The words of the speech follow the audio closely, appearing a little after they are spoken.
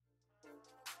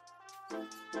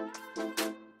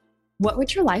What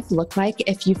would your life look like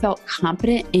if you felt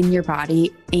confident in your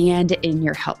body and in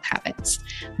your health habits?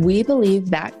 We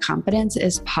believe that confidence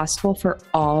is possible for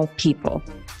all people.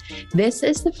 This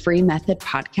is the Free Method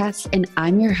Podcast, and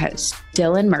I'm your host,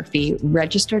 Dylan Murphy,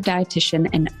 registered dietitian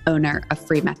and owner of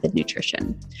Free Method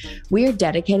Nutrition. We are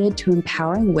dedicated to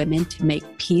empowering women to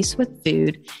make peace with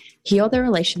food, heal their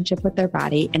relationship with their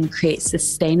body, and create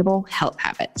sustainable health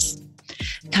habits.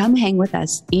 Come hang with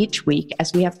us each week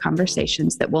as we have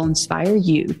conversations that will inspire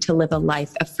you to live a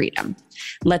life of freedom.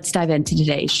 Let's dive into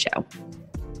today's show.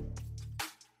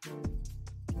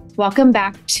 Welcome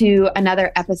back to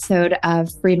another episode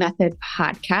of Free Method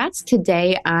Podcast.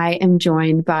 Today, I am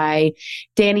joined by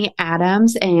Danny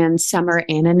Adams and Summer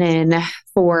Annanen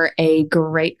for a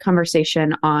great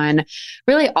conversation on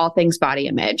really all things body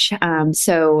image.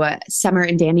 Summer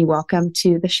and Danny, welcome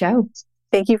to the show.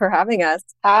 Thank you for having us.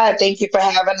 Hi, thank you for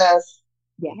having us.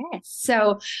 Yes.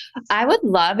 So I would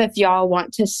love if y'all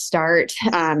want to start,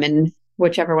 and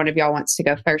whichever one of y'all wants to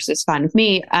go first is fine with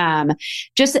me.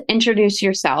 Just introduce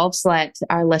yourselves, let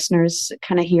our listeners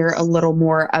kind of hear a little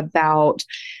more about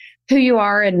who you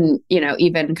are and,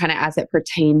 even kind of as it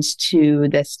pertains to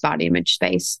this body image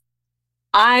space.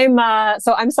 I'm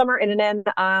Summer Annanen.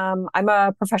 I'm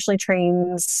a professionally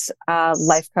trained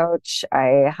life coach.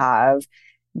 I have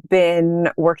been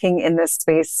working in this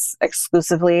space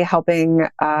exclusively, helping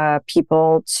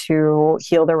people to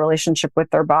heal their relationship with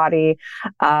their body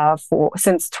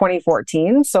since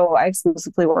 2014. So I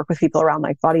exclusively work with people around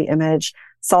like body image,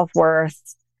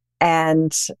 self-worth,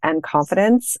 and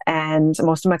confidence. And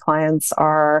most of my clients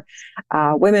are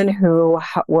women who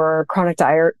were chronic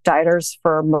dieters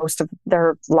for most of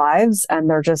their lives, and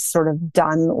they're just sort of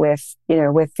done with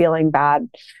feeling bad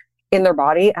in their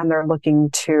body, and they're looking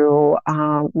to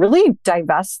really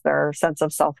divest their sense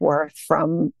of self-worth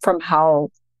from how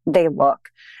they look.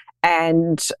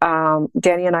 And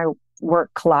Danny and I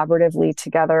work collaboratively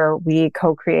together. We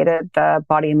co-created the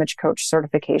Body Image Coach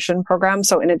certification program.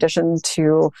 So in addition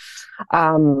to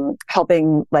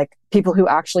helping like people who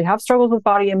actually have struggled with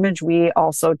body image, we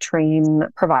also train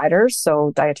providers,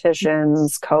 so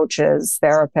dietitians, coaches,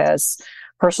 therapists,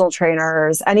 personal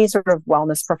trainers, any sort of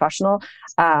wellness professional,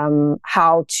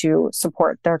 how to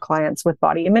support their clients with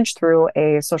body image through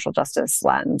a social justice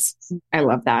lens. I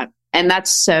love that. And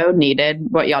that's so needed,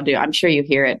 what y'all do. I'm sure you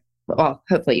hear it. Well,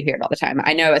 hopefully you hear it all the time.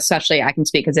 I know, especially I can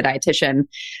speak as a dietitian.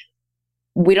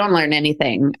 We don't learn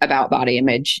anything about body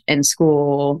image in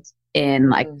school, in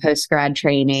like post-grad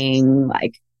training,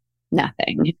 like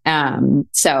nothing.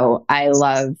 So I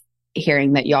love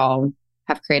hearing that y'all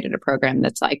have created a program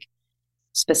that's like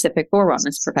specific for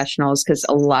wellness professionals, because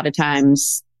a lot of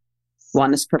times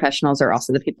wellness professionals are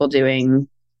also the people doing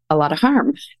a lot of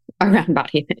harm around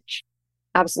body image.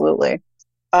 Absolutely.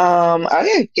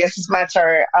 Okay, guess it's my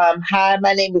turn. Hi,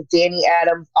 my name is Danny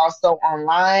Adams, also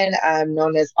online. I'm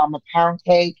known as I'm a Pound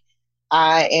Cake.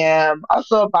 I am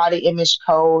also a body image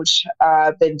coach.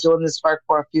 I've been doing this work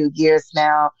for a few years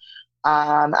now.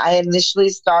 I initially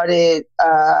started,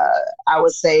 I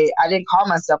would say, I didn't call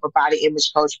myself a body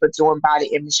image coach, but doing body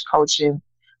image coaching,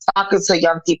 talking to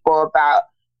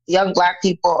young Black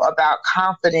people about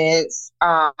confidence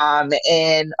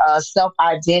and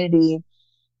self-identity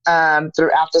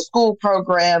through after school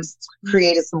programs,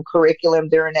 created some curriculum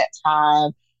during that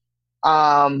time.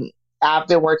 I've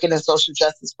been working in social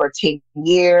justice for 10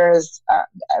 years.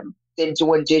 I've been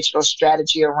doing digital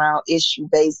strategy around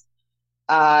issue-based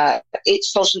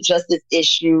social justice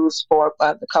issues for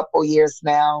a couple years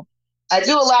now. I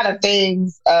do a lot of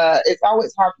things. It's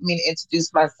always hard for me to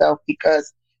introduce myself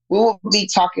because we will be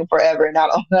talking forever, and I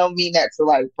don't mean that to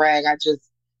like brag. I just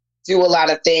do a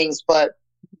lot of things, but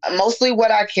mostly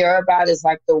what I care about is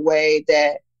like the way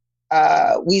that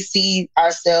we see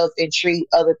ourselves and treat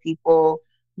other people.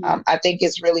 I think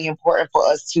it's really important for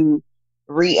us to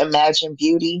reimagine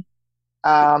beauty.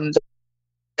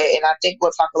 And I think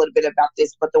we'll talk a little bit about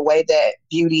this, but the way that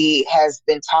beauty has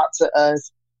been taught to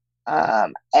us,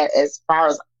 as far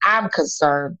as I'm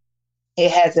concerned,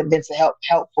 it hasn't been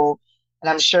helpful.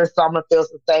 And I'm sure Summer feels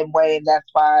the same way. And that's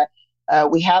why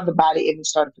we have the body image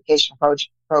certification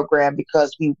program,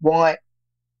 because we want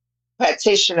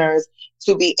practitioners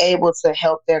to be able to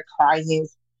help their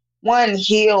clients, one,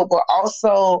 heal, but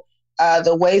also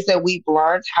the ways that we've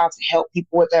learned how to help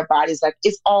people with their bodies. Like,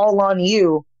 it's all on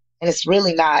you. And it's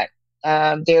really not.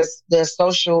 There's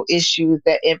social issues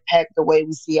that impact the way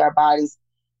we see our bodies,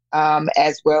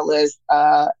 as well as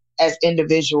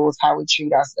individuals, how we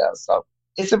treat ourselves. So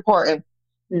it's important,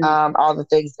 all the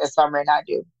things that Summer and I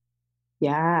do.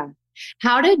 Yeah.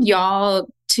 How did y'all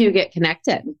two get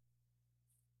connected?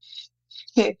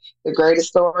 The greatest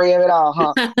story of it all,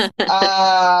 huh?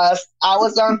 I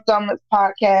was on Summit's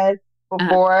podcast Uh-huh.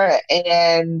 before,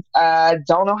 and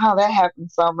don't know how that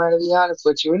happened, Summer, to be honest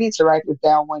with you. We need to write this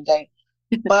down one day.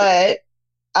 But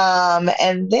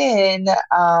and then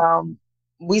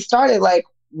we started like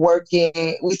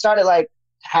we started like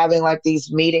having like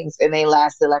these meetings, and they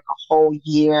lasted like a whole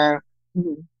year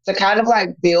Mhm. to kind of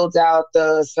like build out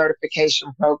the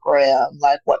certification program,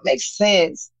 like what makes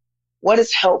sense, what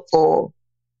is helpful,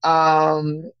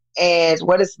 and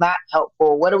what is not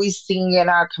helpful. What are we seeing in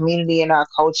our community and our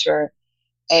culture?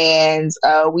 And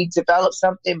we developed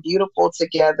something beautiful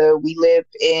together.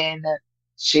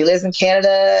 She lives in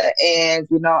Canada, and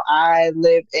I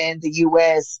live in the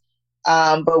U.S.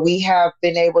 But we have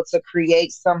been able to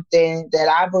create something that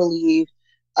I believe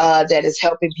that is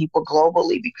helping people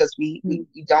globally, because we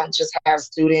don't just have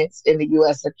students in the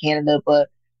U.S. or Canada, but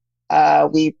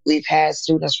we've had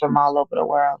students from all over the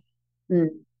world. Mm.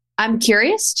 I'm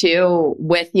curious too,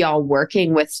 with y'all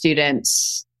working with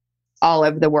students all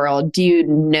over the world, do you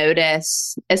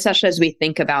notice, especially as we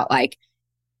think about like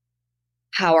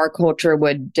how our culture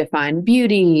would define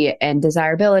beauty and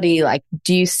desirability, like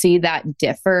do you see that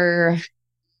differ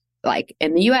like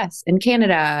in the US, in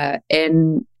Canada,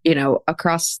 in,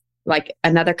 across like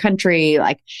another country?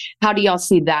 Like how do y'all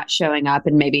see that showing up,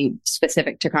 and maybe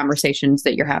specific to conversations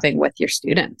that you're having with your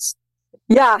students?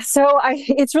 Yeah. So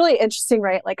it's really interesting,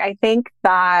 right? Like, I think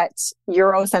that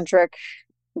Eurocentric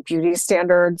beauty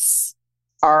standards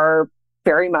are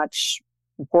very much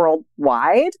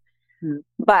worldwide,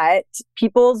 but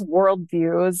people's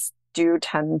worldviews do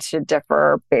tend to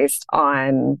differ based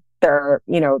on their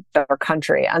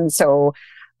country. And so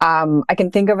I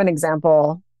can think of an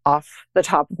example off the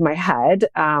top of my head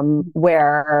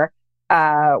where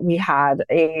we had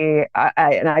and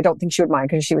I don't think she would mind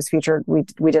because she was featured.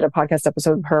 We did a podcast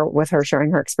episode with her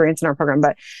sharing her experience in our program,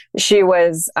 but she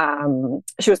was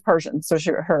Persian. So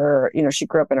she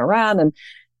grew up in Iran, and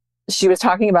she was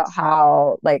talking about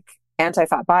how like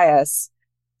anti-fat bias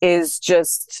is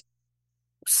just,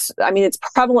 I mean, it's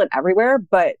prevalent everywhere,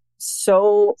 but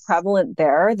so prevalent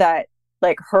there that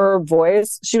like her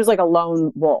voice, she was like a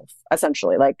lone wolf,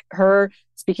 essentially. Like her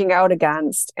speaking out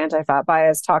against anti-fat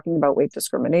bias, talking about weight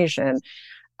discrimination.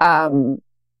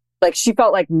 Like she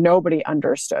felt like nobody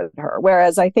understood her.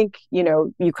 Whereas I think,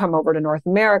 you come over to North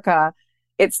America,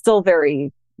 it's still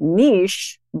very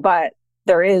niche, but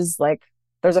there's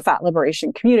a fat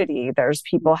liberation community. There's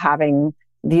people having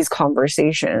these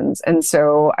conversations. And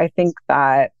so I think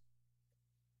that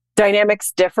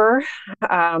dynamics differ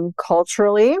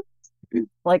culturally.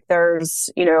 Like there's,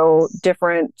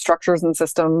 different structures and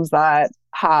systems that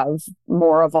have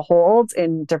more of a hold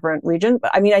in different regions.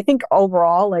 But I mean, I think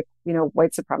overall, like,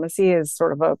 white supremacy is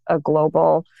sort of a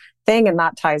global thing, and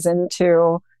that ties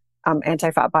into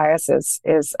anti-fat bias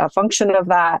is a function of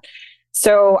that.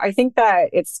 So I think that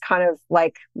it's kind of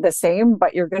like the same,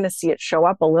 but you're going to see it show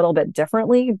up a little bit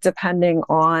differently depending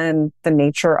on the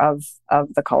nature of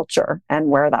the culture and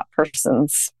where that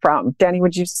person's from. Danny,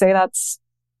 would you say that's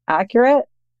accurate?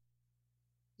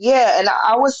 Yeah, and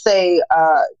I would say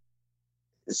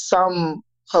some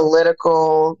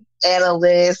political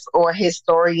analysts or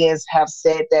historians have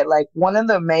said that like one of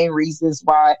the main reasons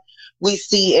why we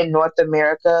see in North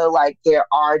America like there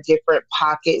are different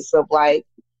pockets of like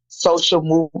social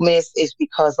movements is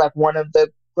because like one of the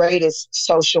greatest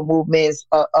social movements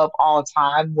of all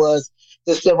time was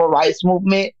the civil rights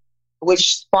movement,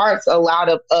 which sparked a lot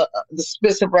of the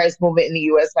civil rights movement in the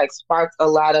US, like sparked a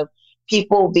lot of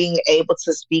people being able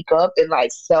to speak up and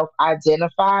like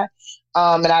self-identify.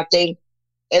 And I think,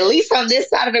 at least on this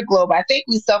side of the globe, I think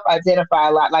we self-identify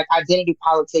a lot. Like identity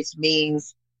politics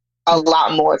means a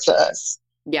lot more to us.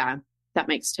 Yeah, that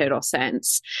makes total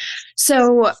sense.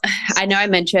 So I know I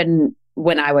mentioned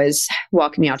when I was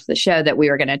welcoming you out to the show that we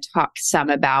were going to talk some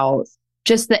about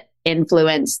just the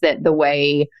influence that the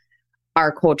way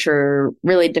our culture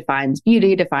really defines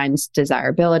beauty, defines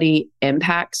desirability,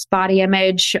 impacts body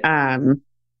image. I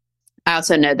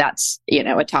also know that's,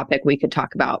 a topic we could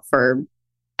talk about for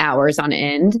hours on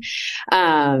end.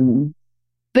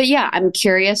 But yeah, I'm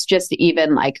curious just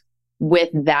even like with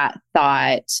that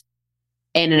thought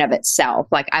in and of itself,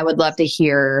 like I would love to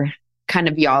hear kind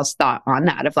of y'all's thought on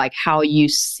that of like how you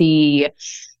see,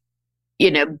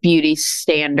 beauty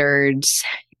standards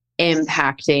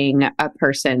impacting a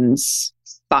person's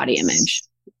body image.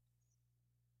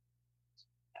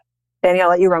 Danny, I'll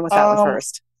let you run with that one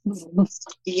first.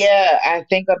 Yeah, I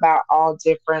think about all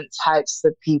different types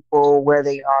of people where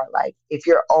they are. Like, if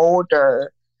you're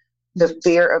older, the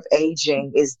fear of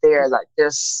aging is there. Like,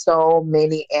 there's so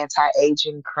many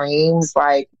anti-aging creams.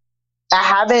 Like, I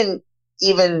haven't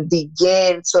even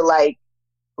begin to like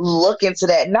look into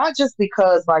that, not just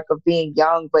because like of being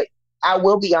young, but I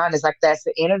will be honest, like that's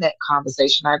the internet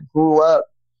conversation. I grew up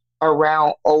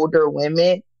around older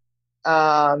women,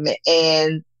 and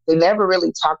they never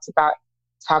really talked about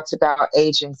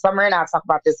aging. Summer and I talk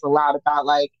about this a lot about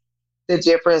like the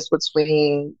difference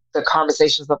between the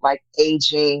conversations of like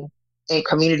aging in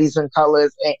communities and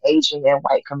colors and aging in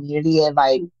white community, and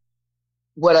like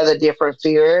what are the different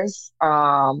fears.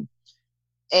 And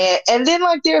then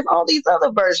like there's all these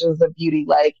other versions of beauty.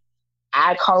 Like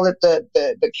I call it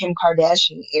the Kim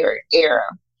Kardashian era.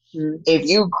 If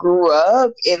you grew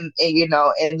up in you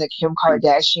know in the Kim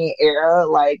Kardashian era,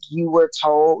 like you were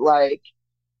told like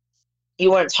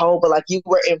you weren't told, but like you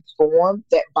were informed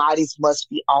that bodies must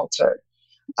be altered.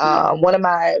 One of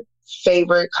my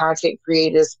favorite content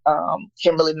creators,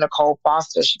 Kimberly Nicole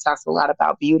Foster, she talks a lot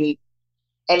about beauty.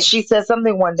 And she said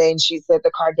something one day, and she said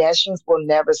the Kardashians will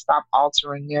never stop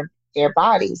altering their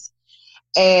bodies.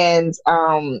 And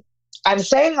I'm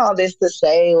saying all this to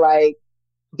say, like,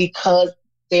 because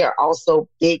they are also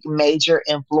big, major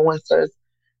influencers,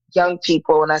 young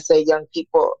people, when I say young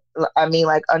people, I mean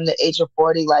like under the age of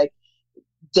 40, like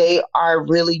they are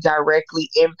really directly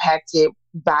impacted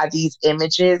by these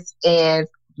images. And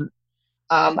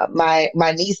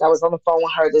my niece, I was on the phone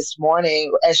with her this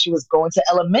morning as she was going to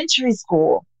elementary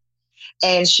school,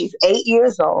 and she's 8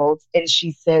 years old, and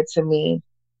she said to me,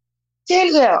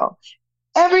 Danielle,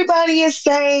 everybody is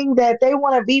saying that they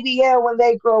want a BBL when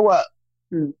they grow up.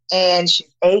 And she's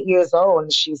 8 years old,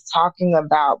 and she's talking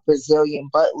about Brazilian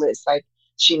butt lifts. Like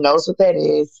she knows what that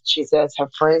is. She says her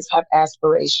friends have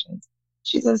aspirations.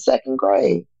 She's in second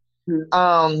grade.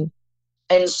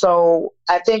 And so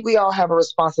I think we all have a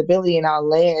responsibility in our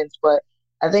lands, but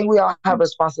I think we all have a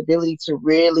responsibility to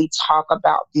really talk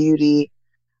about beauty.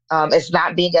 It's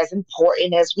not being as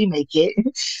important as we make it.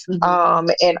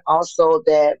 And also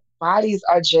that bodies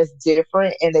are just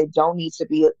different and they don't need to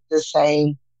be the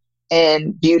same.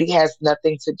 And beauty has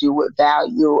nothing to do with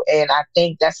value. And I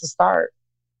think that's a start.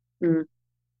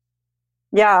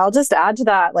 Yeah, I'll just add to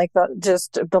that, like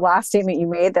the last statement you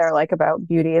made there, like about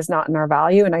beauty is not in our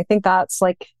value. And I think that's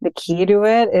like the key to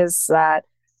it is that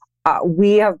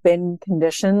we have been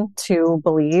conditioned to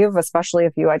believe, especially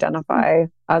if you identify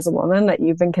as a woman, that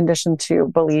you've been conditioned to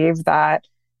believe that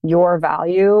your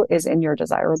value is in your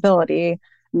desirability.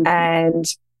 And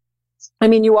I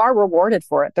mean, you are rewarded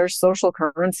for it. There's social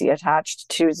currency attached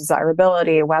to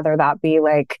desirability, whether that be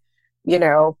like, you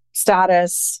know,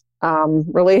 status,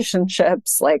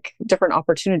 relationships, like different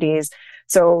opportunities.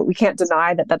 So we can't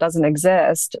deny that that doesn't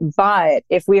exist. But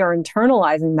if we are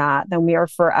internalizing that, then we are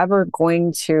forever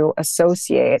going to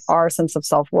associate our sense of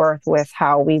self-worth with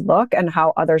how we look and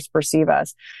how others perceive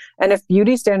us. And if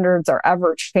beauty standards are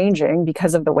ever changing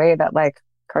because of the way that like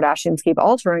Kardashians keep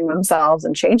altering themselves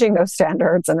and changing those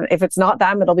standards, and if it's not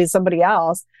them, it'll be somebody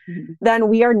else, then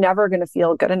we are never going to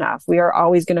feel good enough. We are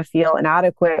always going to feel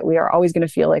inadequate. We are always going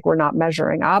to feel like we're not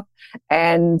measuring up.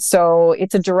 And so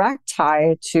it's a direct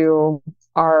tie to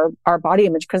our body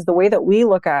image, because the way that we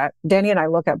look at, Danny and I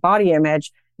look at body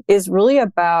image is really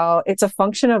about, it's a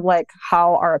function of like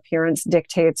how our appearance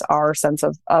dictates our sense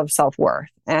of self-worth.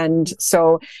 And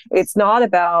so it's not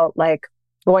about like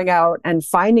going out and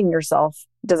finding yourself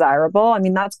desirable. I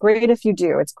mean, that's great if you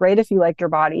do. It's great if you like your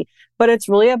body, but it's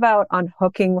really about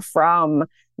unhooking from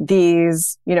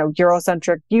these, you know,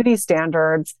 Eurocentric beauty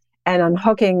standards and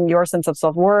unhooking your sense of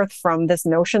self-worth from this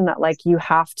notion that like you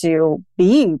have to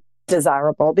be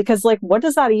desirable, because like, what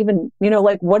does that even, you know,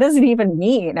 like, what does it even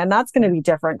mean? And that's going to be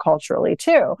different culturally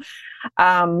too.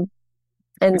 And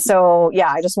so,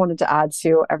 yeah, I just wanted to add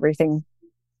to everything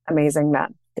amazing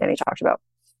that Danny talked about.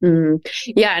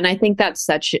 Yeah. And I think that's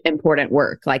such important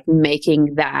work, like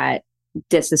making that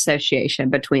disassociation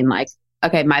between like,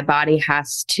 okay, my body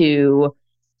has to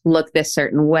look this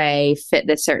certain way, fit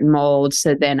this certain mold,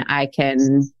 so then I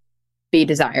can be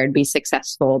desired, be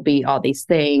successful, be all these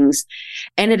things.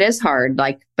 And it is hard,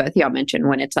 like both y'all mentioned,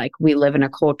 when it's like we live in a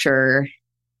culture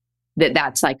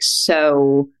that's like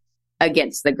so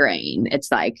against the grain.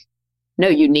 It's like, no,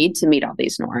 you need to meet all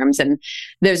these norms. And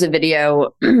there's a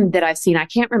video that I've seen. I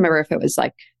can't remember if it was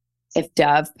like, if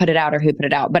Dove put it out or who put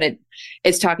it out, but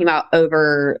it's talking about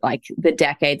over like the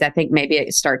decades. I think maybe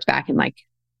it starts back in like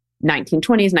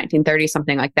 1920s, 1930s,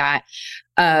 something like that,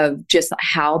 of just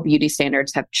how beauty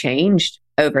standards have changed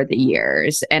over the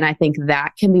years. And I think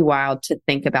that can be wild to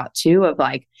think about too, of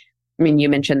like, I mean, you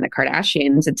mentioned the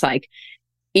Kardashians. It's like,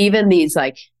 even these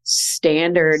like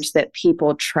standards that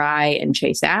people try and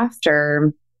chase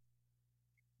after,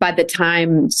 by the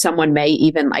time someone may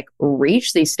even like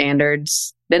reach these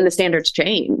standards, then the standards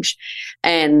change.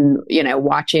 And, you know,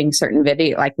 watching certain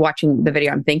video, like watching the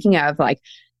video I'm thinking of, like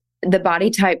the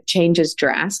body type changes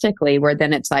drastically, where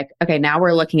then it's like, okay, now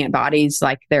we're looking at bodies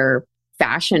like they're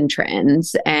fashion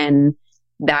trends, and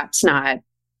that's not,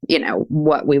 you know,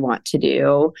 what we want to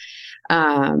do.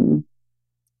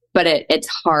 But it's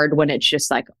hard when it's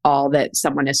just like all that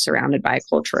someone is surrounded by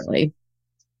culturally.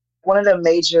 One of the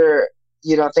major,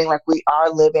 you know, thing, like we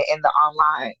are living in the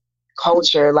online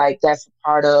culture, like that's a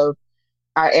part of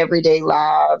our everyday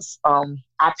lives.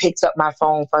 I picked up my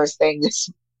phone first thing this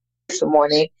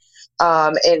morning.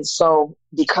 And so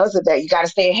because of that, you got to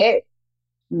stay ahead.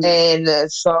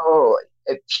 And so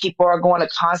people are going to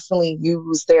constantly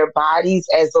use their bodies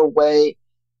as a way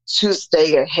to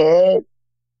stay ahead.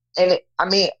 And I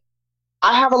mean,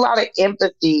 I have a lot of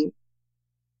empathy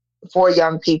for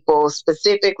young people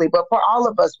specifically, but for all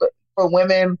of us, but for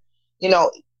women, you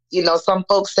know, some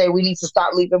folks say we need to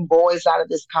stop leaving boys out of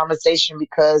this conversation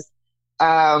because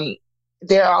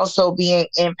they're also being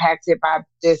impacted by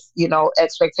this, you know,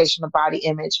 expectation of body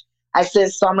image. I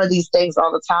said some of these things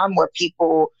all the time where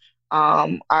people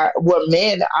where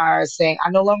men are saying,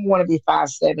 I no longer want to be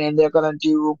 5'7". They're going to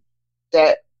do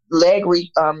that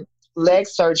leg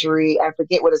surgery. I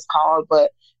forget what it's called,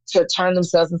 but to turn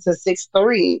themselves into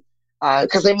 6'3",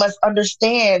 because they must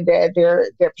understand that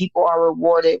their people are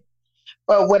rewarded.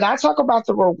 But when I talk about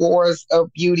the rewards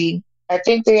of beauty, I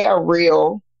think they are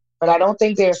real, but I don't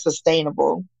think they're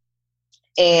sustainable.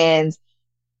 And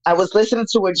I was listening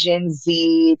to a Gen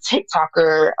Z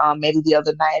TikToker maybe the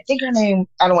other night. I think her name,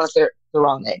 I don't want to say the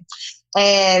wrong name.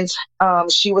 And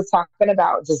she was talking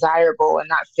about desirable and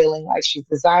not feeling like she's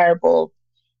desirable,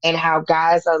 and how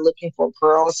guys are looking for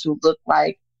girls who look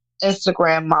like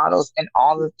Instagram models and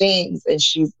all the things, and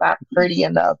she's not pretty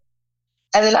enough.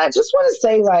 And then I just want to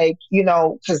say, like, you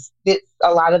know, because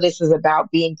a lot of this is about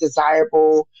being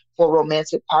desirable for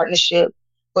romantic partnership,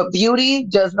 but beauty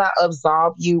does not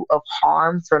absolve you of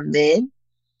harm from men.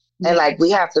 And like, we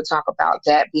have to talk about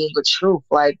that being the truth.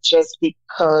 Like, just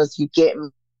because you get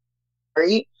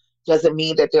married doesn't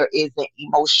mean that there isn't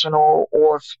emotional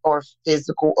or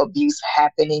physical abuse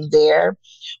happening there,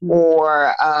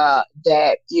 or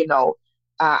that, you know,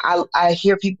 I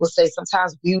hear people say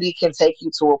sometimes beauty can take you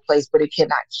to a place, but it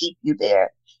cannot keep you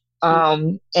there.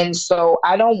 And so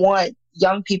I don't want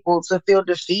young people to feel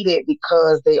defeated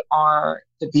because they aren't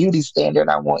the beauty standard.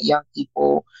 I want young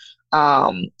people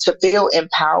to feel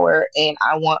empowered, and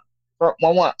I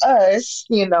want us,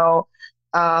 you know,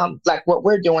 like what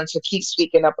we're doing, to keep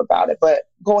speaking up about it. But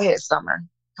go ahead, Summer.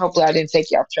 Hopefully I didn't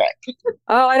take you off track.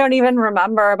 Oh, I don't even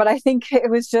remember, but I think it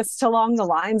was just along the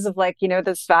lines of, like, you know,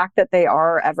 this fact that they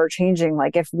are ever changing.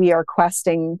 Like, if we are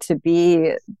questing to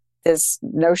be this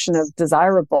notion of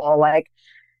desirable, like,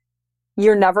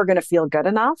 you're never going to feel good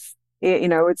enough. You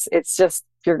know, it's just,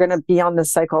 you're going to be on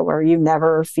this cycle where you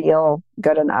never feel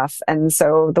good enough. And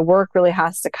so the work really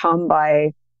has to come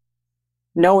by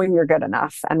knowing you're good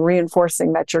enough and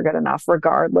reinforcing that you're good enough,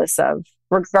 regardless of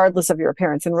your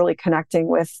appearance, and really connecting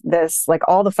with this, like,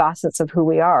 all the facets of who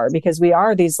we are, because we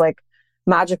are these like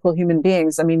magical human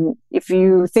beings. I mean, if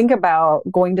you think about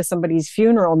going to somebody's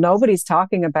funeral, nobody's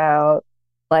talking about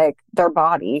like their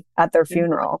body at their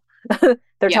funeral.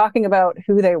 They're talking about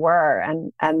who they were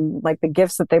and like the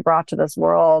gifts that they brought to this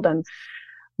world. And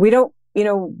we don't, you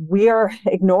know, we are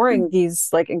ignoring these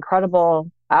like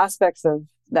incredible aspects of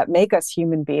that make us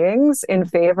human beings in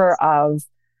favor of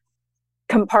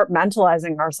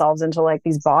compartmentalizing ourselves into like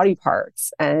these body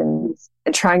parts and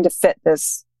trying to fit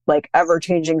this like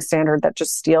ever-changing standard that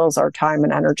just steals our time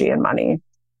and energy and money.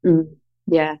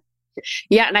 Yeah.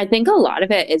 And I think a lot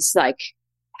of it is like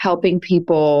helping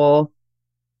people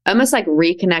almost like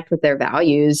reconnect with their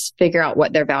values, figure out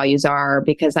what their values are,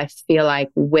 because I feel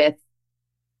like with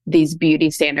these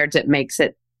beauty standards, it makes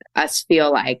us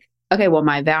feel like, okay, well,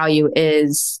 my value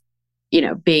is, you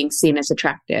know, being seen as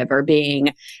attractive or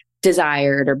being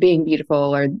desired or being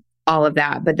beautiful or all of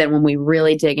that. But then when we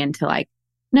really dig into like,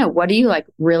 no, what do you like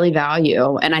really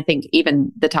value? And I think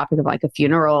even the topic of like a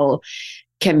funeral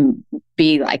can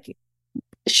be like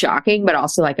shocking, but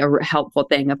also like a helpful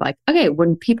thing of like, okay,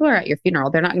 when people are at your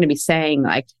funeral, they're not going to be saying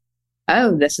like,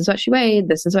 oh, this is what she weighed,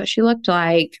 this is what she looked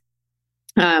like.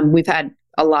 We've had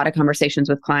a lot of conversations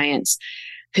with clients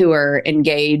who are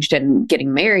engaged and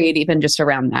getting married, even just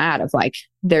around that of like,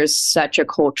 there's such a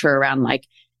culture around like,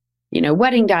 you know,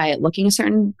 wedding diet, looking a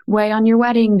certain way on your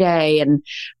wedding day, and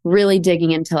really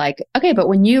digging into like, okay, but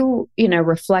when you know,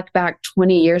 reflect back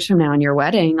 20 years from now on your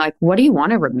wedding, like, what do you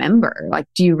want to remember? Like,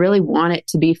 do you really want it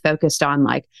to be focused on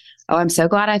like, oh, I'm so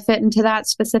glad I fit into that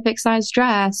specific size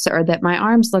dress, or that my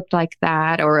arms looked like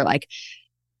that? Or like,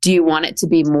 do you want it to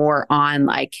be more on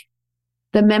like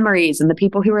the memories and the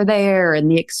people who were there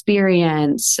and the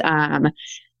experience?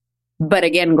 But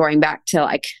again, going back to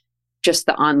like just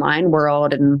the online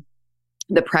world and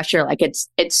the pressure, like it's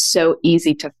so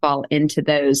easy to fall into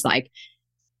those like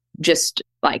just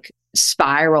like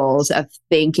spirals of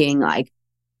thinking like,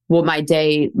 well, my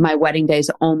wedding day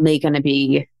is only going to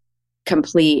be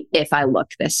complete if I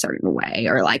look this certain way,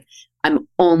 or like I'm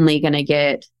only going to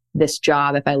get this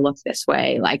job if I look this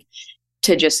way, like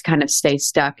to just kind of stay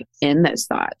stuck in those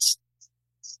thoughts.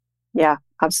 Yeah,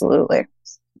 absolutely.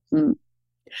 Mm.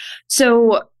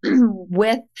 So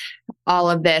with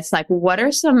all of this, like what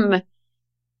are some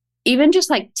even just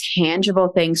like tangible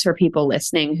things for people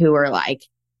listening who are like,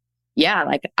 yeah,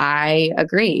 like I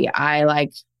agree. I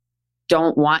like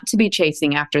don't want to be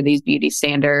chasing after these beauty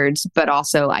standards, but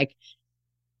also like,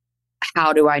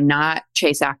 how do I not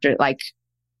chase after, like,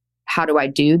 how do I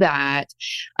do that?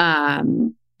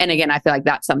 And again, I feel like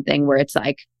that's something where it's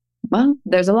like, well,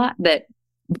 there's a lot that,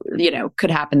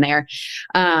 could happen there.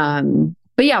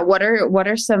 But yeah, what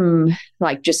are some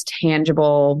like just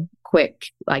tangible, quick,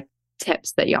 like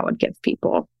tips that y'all would give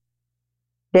people?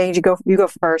 Yeah, you go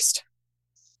first.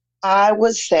 I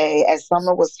would say, as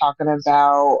Summer was talking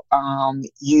about,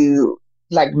 you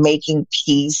like making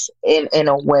peace in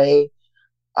a way,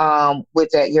 with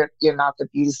that you're not the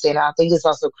beauty standard. I think it's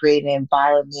also creating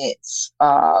environments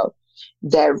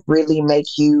that really make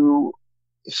you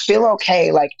feel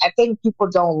okay. Like I think people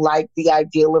don't like the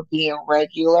ideal of being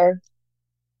regular,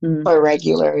 but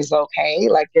regular is okay.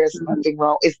 Like there's nothing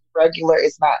wrong. It's regular.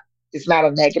 It's not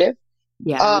a negative.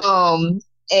 Yeah.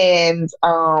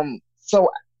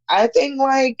 So I think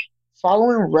like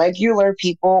following regular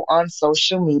people on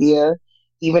social media,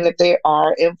 even if they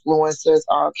are influencers,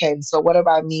 are okay. So what do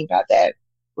I mean by that?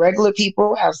 Regular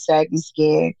people have saggy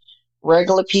skin.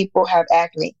 Regular people have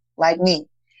acne, like me.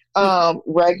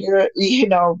 Regular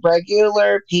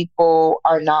people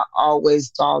are not always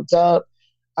dolled up.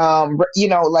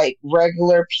 Like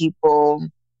regular people,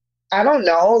 I don't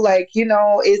know, like,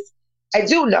 I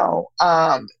do know,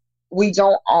 we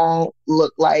don't all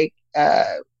look like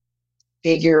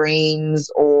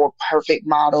figurines or perfect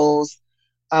models.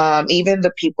 Even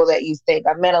the people that you think,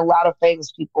 I've met a lot of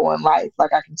famous people in life.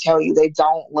 Like I can tell you, they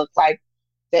don't look like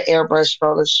the airbrush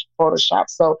Photoshop.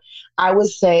 So I would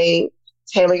say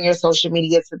tailoring your social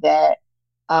media to that.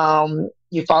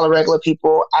 You follow regular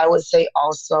people. I would say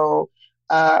also,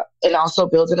 and also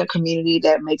building a community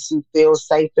that makes you feel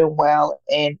safe and well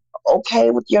and okay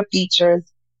with your features.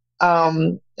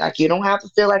 Like you don't have to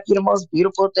feel like you're the most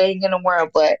beautiful thing in the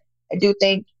world, but I do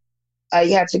think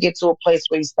you have to get to a place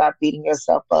where you stop beating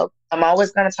yourself up. I'm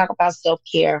always going to talk about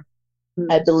self-care.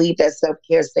 I believe that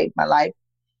self-care saved my life.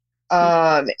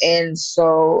 And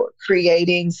so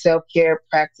creating self-care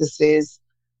practices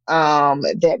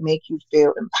that make you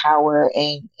feel empowered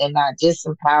and not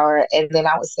disempowered. And then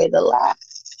I would say the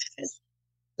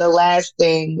last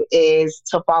thing is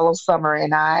to follow Summer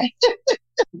and I.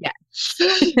 Yeah.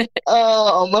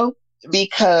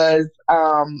 Because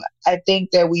I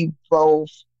think that we both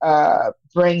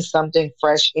bring something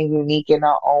fresh and unique in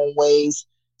our own ways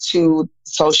to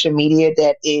social media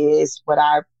that is what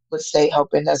I would say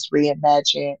helping us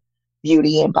reimagine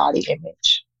beauty and body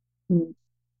image.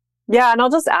 Yeah, and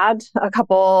I'll just add a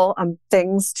couple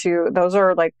things to those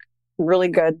are like really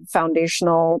good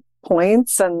foundational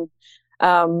points. And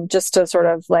just to sort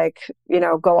of like,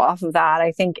 go off of that,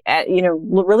 I think,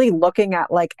 really looking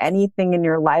at like anything in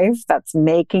your life that's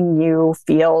making you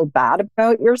feel bad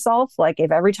about yourself. Like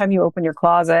if every time you open your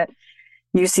closet,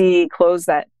 you see clothes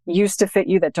that used to fit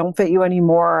you that don't fit you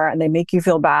anymore and they make you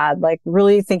feel bad, like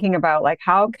really thinking about like,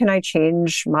 how can I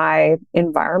change my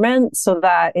environment so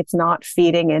that it's not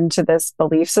feeding into this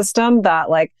belief system that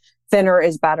like thinner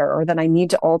is better or that I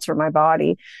need to alter my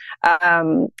body.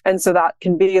 And so that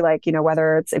can be like,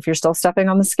 whether it's if you're still stepping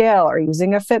on the scale or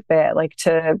using a Fitbit, like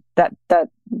that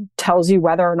tells you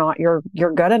whether or not you're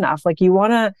good enough. Like you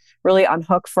want to really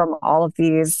unhook from all of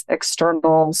these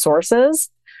external sources.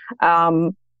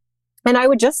 And I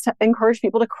would just encourage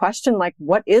people to question, like,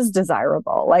 what is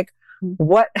desirable? Like,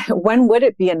 when would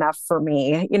it be enough for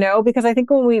me? Because I think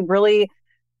when we really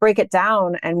break it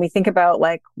down and we think about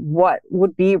like what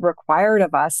would be required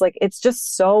of us, like, it's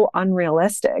just so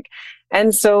unrealistic.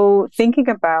 And so thinking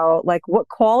about like, what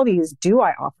qualities do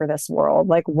I offer this world?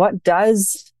 Like, what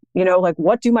does,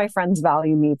 what do my friends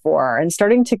value me for? And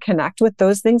starting to connect with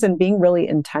those things and being really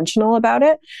intentional about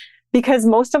it. Because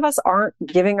most of us aren't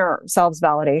giving ourselves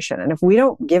validation. And if we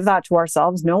don't give that to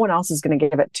ourselves, no one else is going to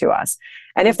give it to us.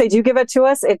 And if they do give it to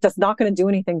us, it's not going to do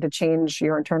anything to change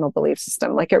your internal belief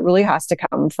system. Like, it really has to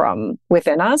come from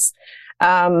within us.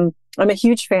 I'm a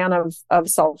huge fan of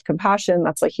self-compassion.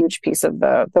 That's a huge piece of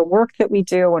the work that we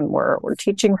do when we're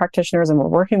teaching practitioners and we're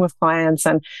working with clients.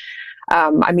 And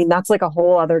I mean, that's like a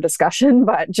whole other discussion,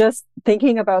 but just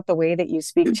thinking about the way that you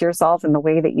speak to yourself and the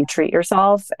way that you treat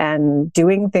yourself and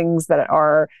doing things that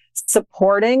are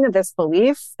supporting this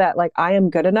belief that, like, I am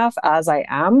good enough as I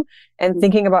am, and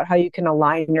thinking about how you can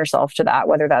align yourself to that,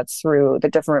 whether that's through the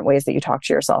different ways that you talk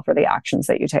to yourself or the actions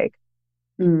that you take.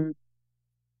 Mm.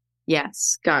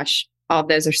 Yes. Gosh, all of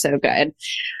those are so good.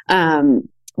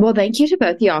 Well, thank you to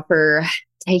both of y'all for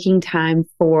taking time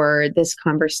for this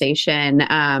conversation.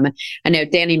 I know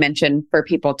Danny mentioned for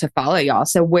people to follow y'all.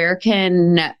 So where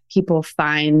can people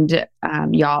find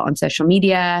y'all on social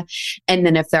media? And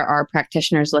then if there are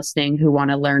practitioners listening who want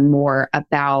to learn more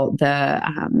about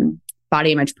the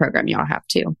body image program y'all have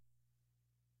too.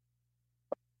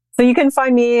 So you can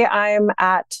find me. I'm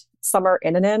at Summer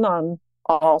Inanen on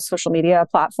all social media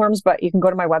platforms, but you can go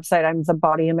to my website. I'm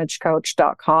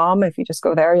thebodyimagecoach.com. If you just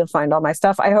go there, you'll find all my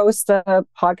stuff. I host a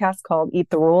podcast called Eat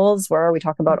the Rules, where we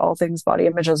talk about all things body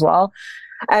image as well.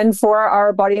 And for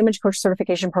our body image coach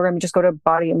certification program, you just go to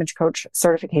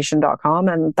bodyimagecoachcertification.com,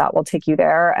 and that will take you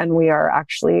there. And we are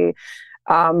actually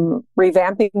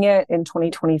revamping it in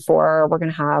 2024. We're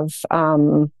going to have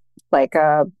like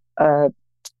a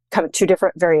kind of two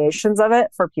different variations of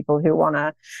it for people who want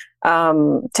to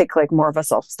take like more of a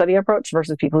self-study approach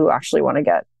versus people who actually want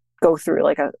to go through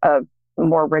like a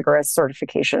more rigorous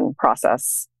certification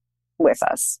process with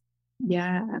us.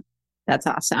 Yeah, that's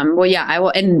awesome. Well, yeah, I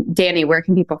will. And Danny, where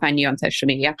can people find you on social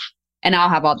media? And I'll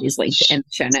have all these links in the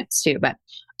show notes too, but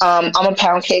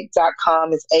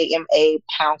amapoundcake.com is AMA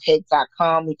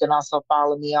poundcake.com. You can also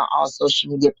follow me on all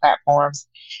social media platforms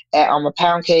at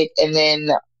amapoundcake. And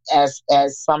then as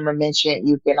Summer mentioned,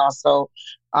 you can also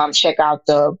check out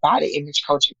the body image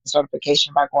coaching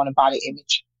certification by going to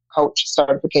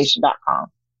bodyimagecoachcertification.com.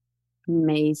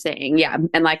 Amazing. Yeah.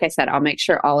 And like I said, I'll make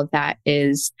sure all of that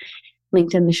is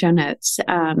linked in the show notes.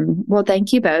 Well,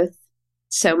 thank you both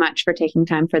so much for taking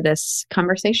time for this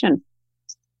conversation.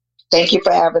 Thank you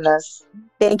for having us.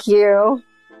 Thank you.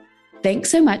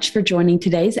 Thanks so much for joining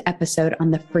today's episode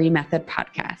on the Free Method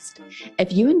podcast.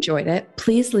 If you enjoyed it,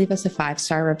 please leave us a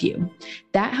 5-star review.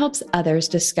 That helps others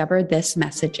discover this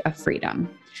message of freedom.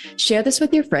 Share this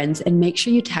with your friends and make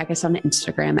sure you tag us on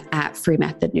Instagram at Free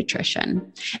Method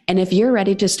Nutrition. And if you're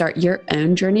ready to start your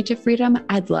own journey to freedom,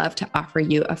 I'd love to offer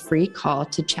you a free call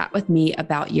to chat with me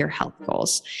about your health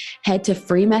goals. Head to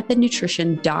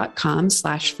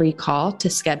freemethodnutrition.com/free call to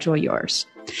schedule yours.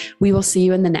 We will see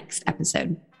you in the next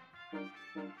episode.